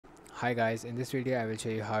Hi guys, in this video I will show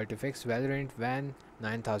you how to fix Valorant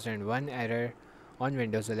VAN9001 error on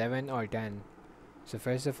Windows 11 or 10. So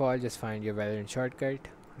first of all, just find your Valorant shortcut,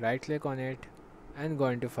 right click on it and go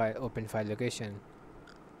into open file location.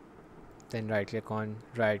 Then right click on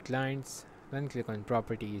write clients, then click on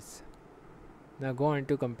properties. Now go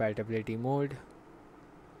into compatibility mode,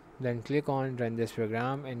 then click on run this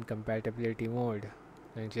program in compatibility mode.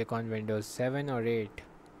 Then click on Windows 7 or 8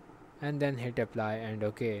 and then hit apply and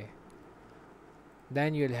OK.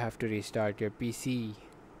 Then you'll have to restart your PC.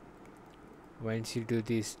 Once you do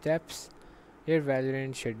these steps, your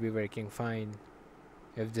Valorant should be working fine.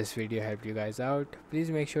 If this video helped you guys out, please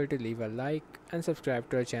make sure to leave a like and subscribe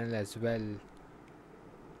to our channel as well.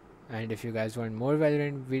 And if you guys want more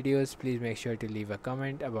Valorant videos, please make sure to leave a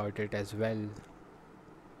comment about it as well.